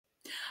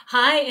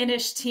Hi,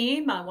 Inish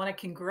team. I want to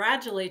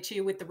congratulate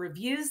you with the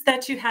reviews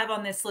that you have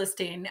on this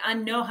listing. I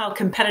know how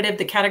competitive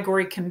the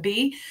category can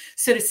be.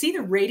 So to see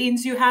the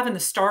ratings you have and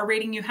the star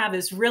rating you have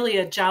is really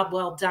a job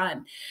well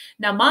done.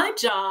 Now, my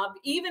job,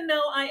 even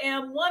though I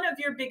am one of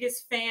your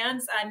biggest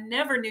fans, I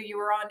never knew you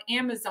were on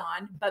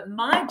Amazon, but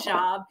my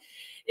job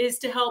is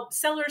to help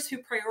sellers who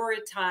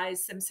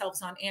prioritize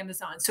themselves on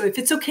Amazon. So if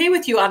it's okay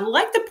with you, I'd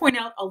like to point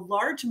out a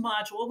large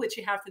module which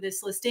you have for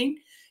this listing.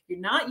 You're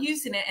not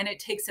using it, and it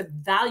takes up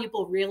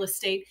valuable real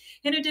estate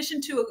in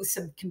addition to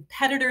some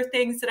competitor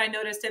things that I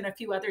noticed and a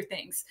few other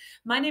things.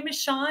 My name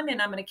is Sean,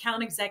 and I'm an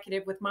account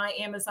executive with my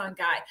Amazon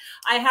guy.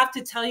 I have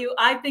to tell you,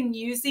 I've been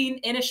using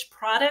Inish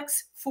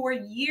products for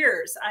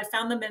years. I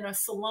found them in a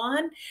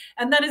salon,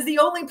 and that is the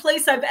only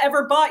place I've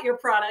ever bought your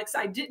products.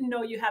 I didn't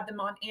know you had them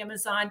on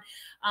Amazon,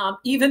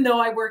 even though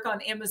I work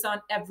on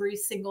Amazon every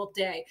single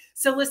day.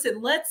 So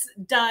listen, let's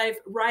dive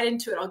right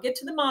into it. I'll get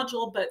to the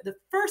module, but the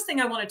first thing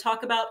I want to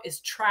talk about is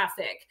traffic.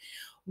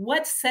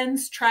 What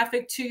sends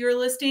traffic to your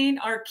listing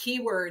are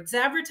keywords,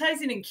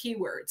 advertising and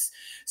keywords.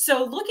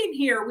 So looking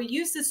here, we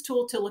use this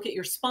tool to look at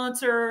your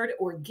sponsored,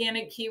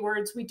 organic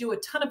keywords. We do a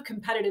ton of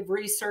competitive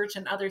research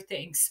and other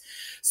things.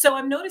 So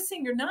I'm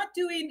noticing you're not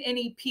doing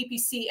any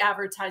PPC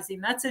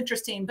advertising. That's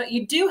interesting, but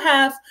you do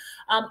have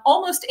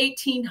almost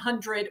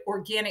 1,800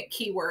 organic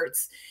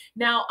keywords.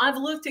 Now, I've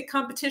looked at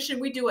competition.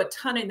 We do a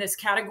ton in this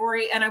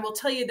category, and I will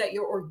tell you that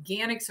your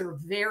organics are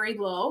very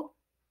low.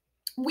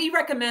 We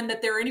recommend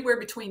that they're anywhere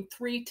between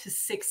 3,000 to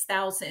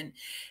 6,000.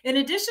 In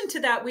addition to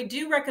that, we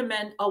do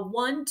recommend a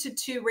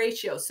 1-to-2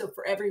 ratio. So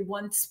for every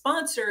one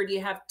sponsored, you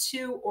have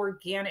 2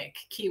 organic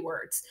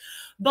keywords.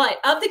 But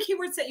of the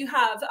keywords that you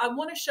have, I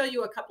want to show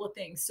you a couple of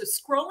things. So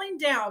scrolling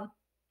down,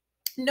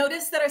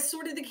 notice that I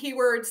sorted the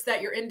keywords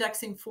that you're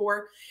indexing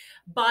for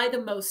by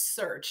the most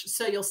search.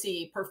 So you'll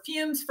see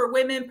perfumes for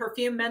women,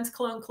 perfume, men's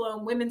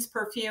cologne, women's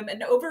perfume.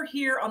 And over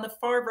here on the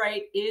far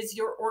right is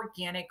your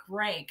organic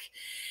rank.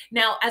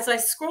 Now, as I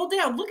scroll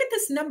down, look at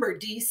this number.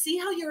 Do you see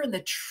how you're in the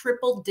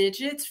triple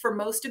digits for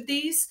most of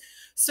these?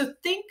 So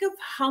think of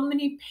how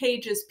many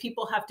pages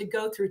people have to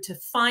go through to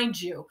find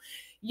you.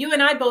 You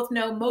and I both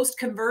know most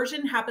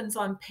conversion happens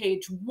on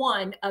page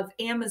 1 of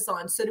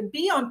Amazon. So to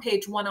be on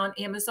page 1 on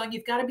Amazon,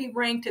 you've got to be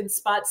ranked in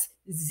spots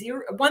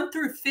 1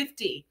 through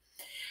 50.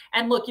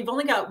 And look, you've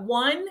only got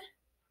 1,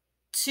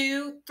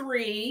 2,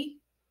 3,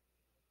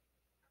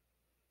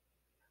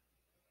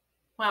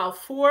 wow,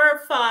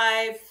 4,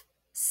 5,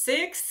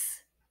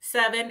 6,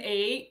 7,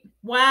 8.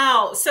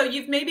 Wow. So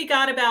you've maybe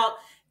got about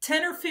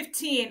 10 or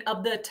 15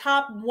 of the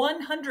top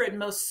 100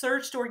 most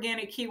searched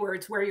organic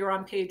keywords where you're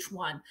on page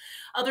 1.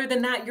 Other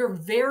than that, you're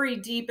very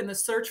deep in the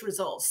search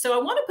results. So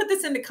I want to put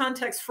this into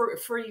context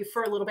for you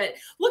for a little bit.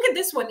 Look at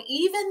this one,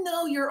 even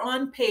though you're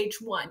on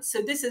page 1.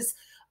 So this is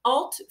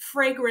alt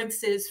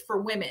fragrances for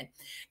women.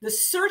 The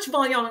search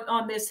volume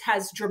on this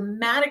has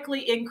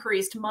dramatically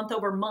increased month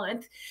over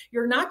month.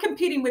 You're not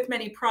competing with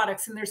many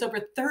products, and there's over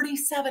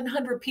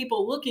 3,700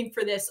 people looking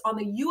for this on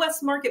the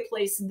US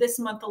marketplace this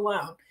month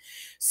alone.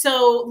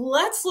 So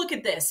let's look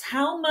at this.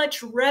 How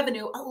much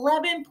revenue?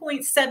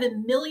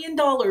 $11.7 million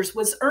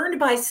was earned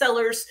by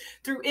sellers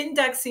through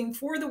indexing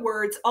for the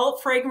words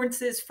alt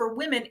fragrances for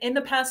women in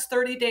the past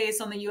 30 days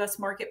on the US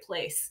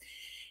marketplace.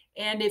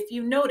 And if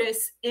you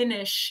notice,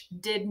 Inish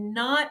did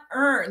not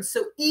earn.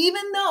 So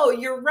even though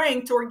you're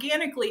ranked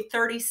organically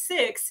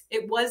 36,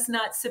 it was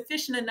not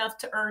sufficient enough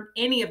to earn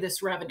any of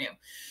this revenue.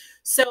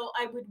 So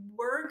I would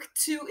work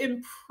to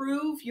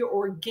improve your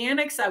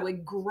organics. I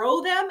would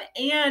grow them,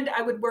 and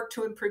I would work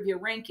to improve your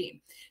ranking.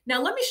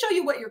 Now, let me show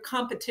you what your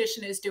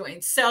competition is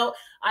doing. So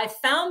I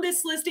found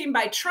this listing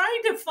by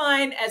trying to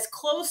find as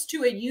close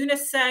to a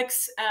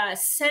unisex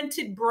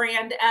scented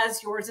brand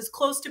as yours, as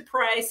close to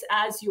price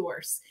as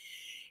yours.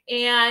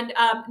 And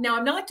now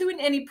I'm not doing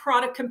any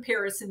product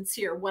comparisons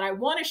here. What I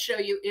want to show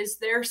you is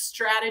their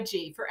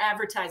strategy for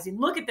advertising.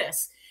 Look at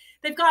this.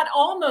 They've got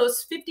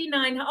almost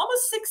 59,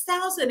 almost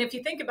 6,000, if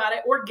you think about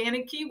it,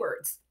 organic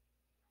keywords.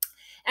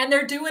 And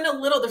they're doing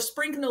they're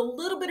sprinkling a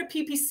little bit of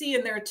PPC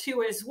in there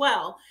too as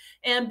well.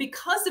 And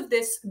because of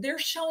this, they're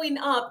showing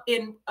up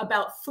in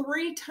about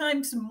 3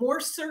 times more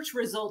search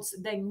results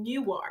than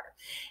you are.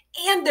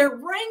 And they're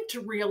ranked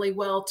really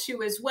well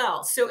too as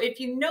well. So if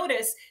you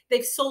notice,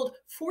 they've sold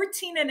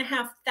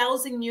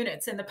 14,500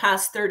 units in the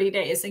past 30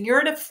 days, and you're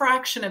at a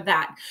fraction of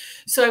that.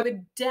 So I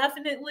would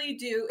definitely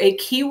do a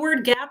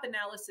keyword gap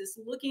analysis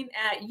looking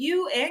at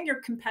you and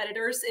your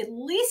competitors, at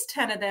least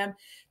 10 of them,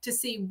 to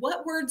see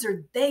what words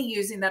are they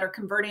using that are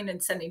converting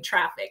and sending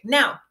traffic.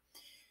 Now,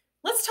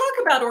 let's talk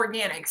about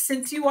organics.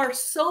 Since you are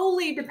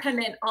solely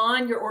dependent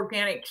on your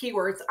organic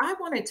keywords, I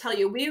want to tell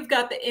you we've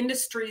got the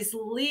industry's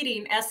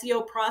leading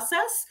SEO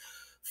process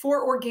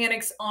for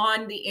organics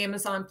on the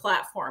Amazon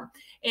platform.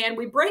 And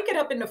we break it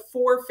up into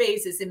 4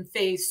 phases. In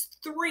phase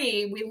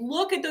 3, we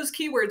look at those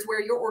keywords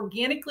where you're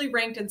organically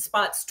ranked in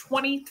spots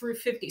 20 through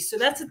 50. So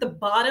that's at the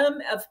bottom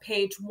of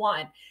page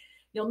 1.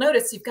 You'll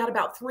notice you've got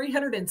about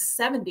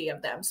 370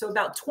 of them. So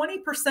about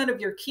 20%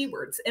 of your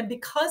keywords. And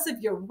because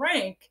of your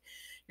rank,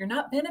 you're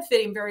not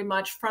benefiting very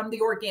much from the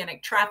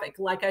organic traffic.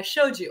 Like I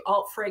showed you,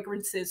 alt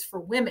fragrances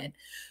for women.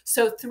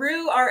 So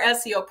through our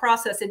SEO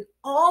process in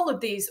all of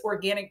these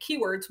organic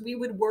keywords, we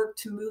would work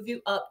to move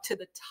you up to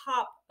the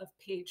top of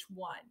page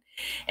 1.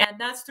 And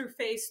that's through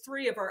phase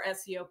 3 of our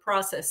SEO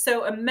process.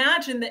 So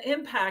imagine the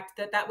impact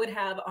that that would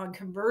have on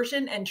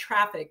conversion and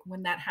traffic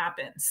when that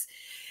happens.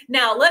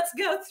 Now, let's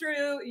go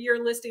through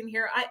your listing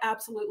here. I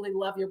absolutely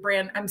love your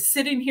brand. I'm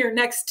sitting here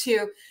next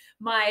to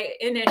my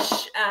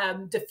Inish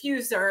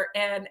diffuser,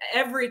 and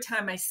every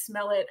time I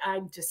smell it,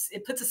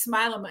 it puts a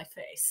smile on my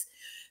face.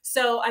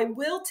 So I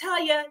will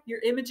tell you, your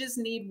images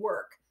need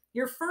work.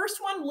 Your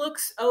first one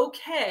looks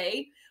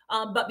okay,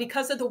 but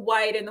because of the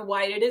white,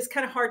 it is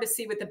kind of hard to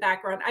see with the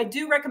background. I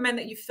do recommend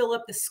that you fill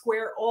up the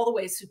square all the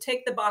way. So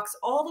take the box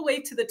all the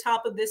way to the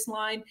top of this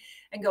line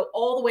and go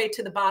all the way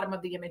to the bottom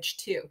of the image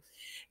too.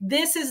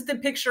 This is the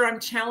picture I'm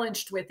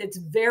challenged with. It's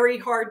very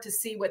hard to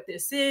see what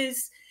this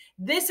is.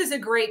 This is a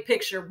great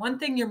picture. One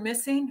thing you're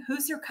missing,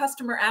 who's your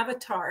customer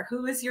avatar?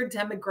 Who is your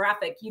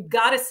demographic? You've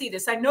got to see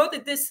this. I know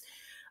that this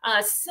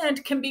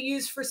scent can be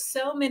used for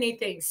so many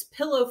things: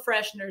 pillow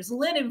fresheners,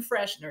 linen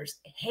fresheners,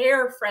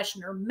 hair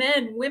freshener,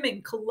 men,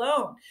 women,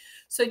 cologne.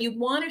 So you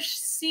want to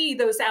see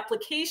those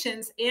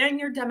applications and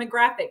your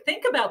demographic.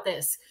 Think about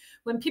this.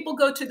 When people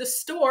go to the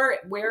store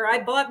where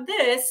I bought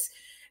this,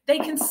 they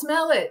can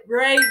smell it,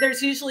 right?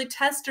 There's usually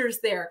testers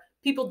there.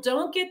 People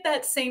don't get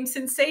that same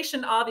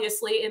sensation,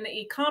 obviously, in the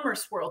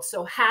e-commerce world.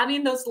 So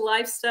having those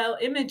lifestyle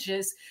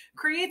images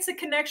creates a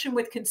connection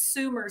with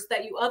consumers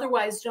that you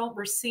otherwise don't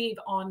receive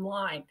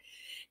online.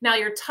 Now,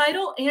 your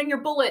title and your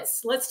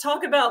bullets, let's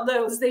talk about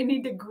those. They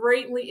need to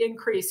greatly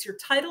increase. Your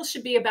title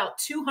should be about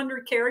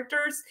 200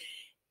 characters.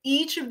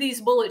 Each of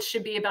these bullets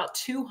should be about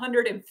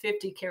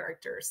 250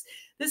 characters.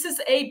 This is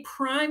a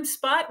prime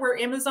spot where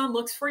Amazon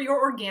looks for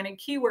your organic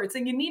keywords,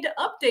 and you need to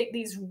update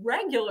these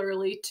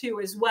regularly too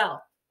as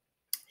well.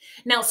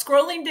 Now,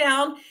 scrolling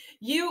down,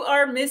 you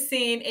are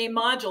missing a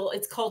module.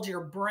 It's called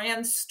your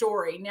brand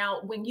story.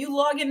 Now, when you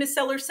log into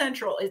Seller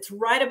Central, it's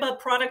right above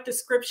product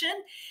description,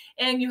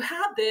 and you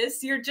have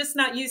this, you're just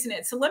not using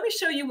it. So let me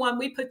show you one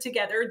we put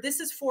together. This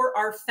is for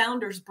our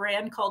founder's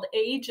brand called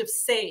Age of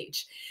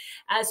Sage.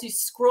 As you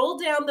scroll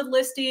down the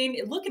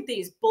listing, look at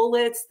these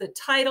bullets. The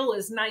title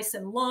is nice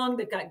and long.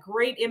 They've got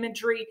great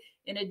imagery.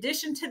 In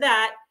addition to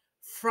that,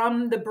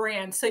 from the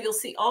brand. So you'll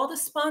see all the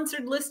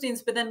sponsored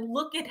listings, but then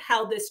look at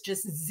how this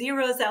just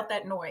zeroes out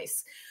that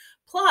noise.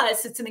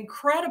 Plus, it's an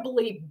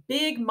incredibly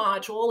big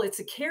module. It's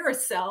a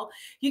carousel.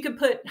 You can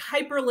put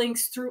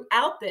hyperlinks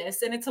throughout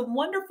this, and it's a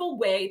wonderful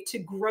way to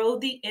grow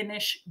the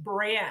Inish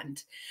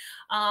brand.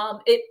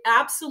 It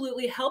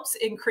absolutely helps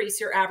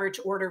increase your average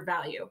order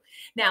value.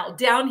 Now,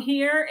 down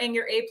here in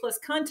your A+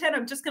 content,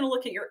 I'm just going to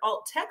look at your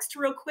alt text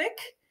real quick.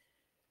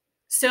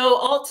 So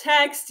alt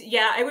text,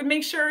 yeah, I would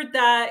make sure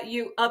that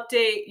you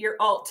update your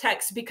alt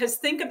text, because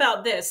think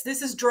about this.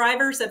 This is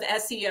drivers of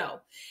SEO,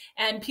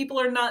 and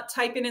people are not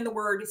typing in the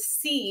word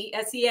SEA,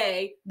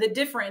 the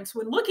difference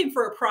when looking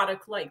for a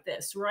product like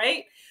this,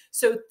 right?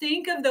 So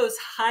think of those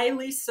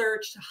highly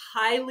searched,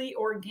 highly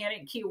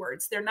organic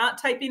keywords. They're not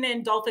typing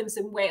in dolphins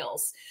and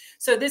whales.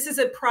 So this is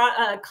a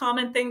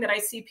common thing that I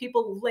see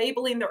people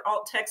labeling their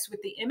alt text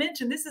with the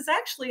image, and this is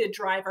actually a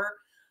driver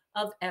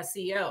of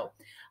SEO.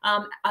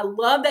 I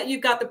love that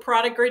you've got the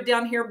product grid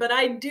down here, but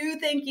I do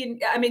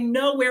think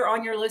nowhere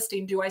on your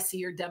listing do I see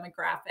your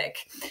demographic.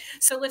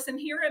 So listen,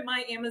 here at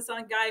My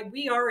Amazon Guide,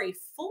 we are a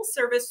full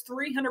service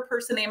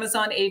 300-person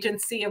Amazon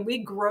agency, and we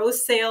grow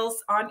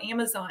sales on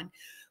Amazon.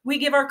 We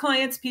give our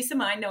clients peace of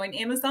mind knowing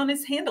Amazon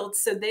is handled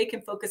so they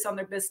can focus on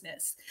their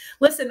business.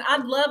 Listen,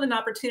 I'd love an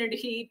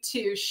opportunity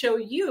to show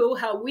you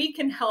how we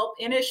can help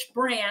Inish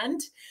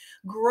brand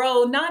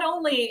grow not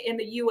only in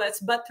the US,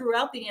 but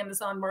throughout the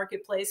Amazon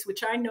marketplace,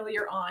 which I know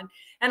you're on.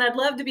 And I'd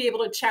love to be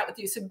able to chat with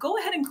you. So go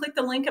ahead and click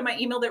the link in my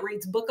email that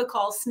reads book a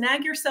call,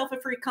 snag yourself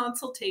a free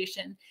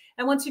consultation.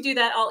 And once you do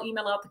that, I'll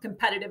email out the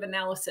competitive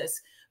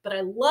analysis. But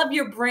I love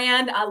your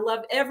brand. I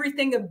love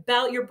everything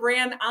about your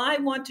brand. I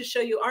want to show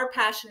you our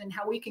passion and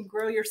how we can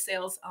grow your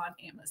sales on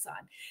Amazon.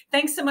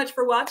 Thanks so much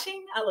for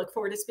watching. I look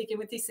forward to speaking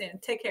with you soon.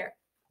 Take care.